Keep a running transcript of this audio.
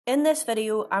In this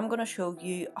video, I'm going to show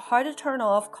you how to turn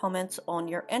off comments on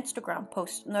your Instagram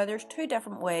post. Now, there's two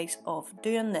different ways of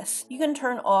doing this. You can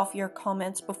turn off your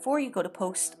comments before you go to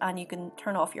post, and you can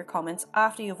turn off your comments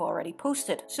after you've already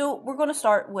posted. So we're going to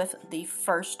start with the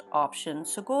first option.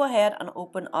 So go ahead and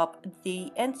open up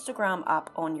the Instagram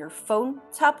app on your phone.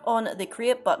 Tap on the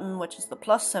create button, which is the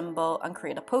plus symbol, and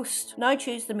create a post. Now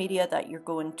choose the media that you're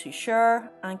going to share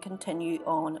and continue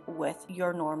on with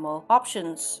your normal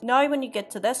options. Now when you get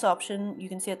to this option, you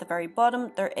can see at the very bottom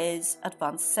there is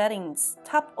advanced settings.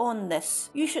 Tap on this.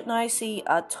 You should now see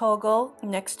a toggle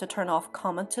next to turn off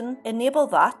commenting. Enable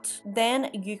that, then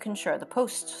you can share the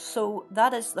post. So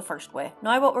that is the first way.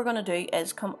 Now what we're going to do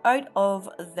is come out of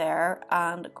there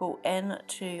and go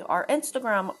into our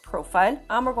Instagram profile,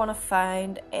 and we're going to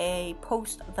find a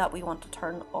post that we want to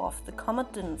turn off the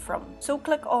commenting from. So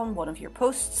click on one of your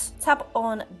posts, tap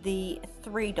on the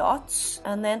three dots,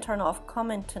 and then turn off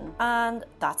commenting, and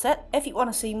that's it. If you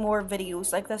want to see more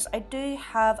videos like this, I do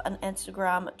have an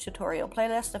Instagram tutorial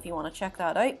playlist if you want to check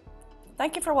that out.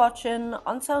 Thank you for watching.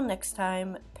 Until next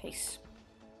time, peace.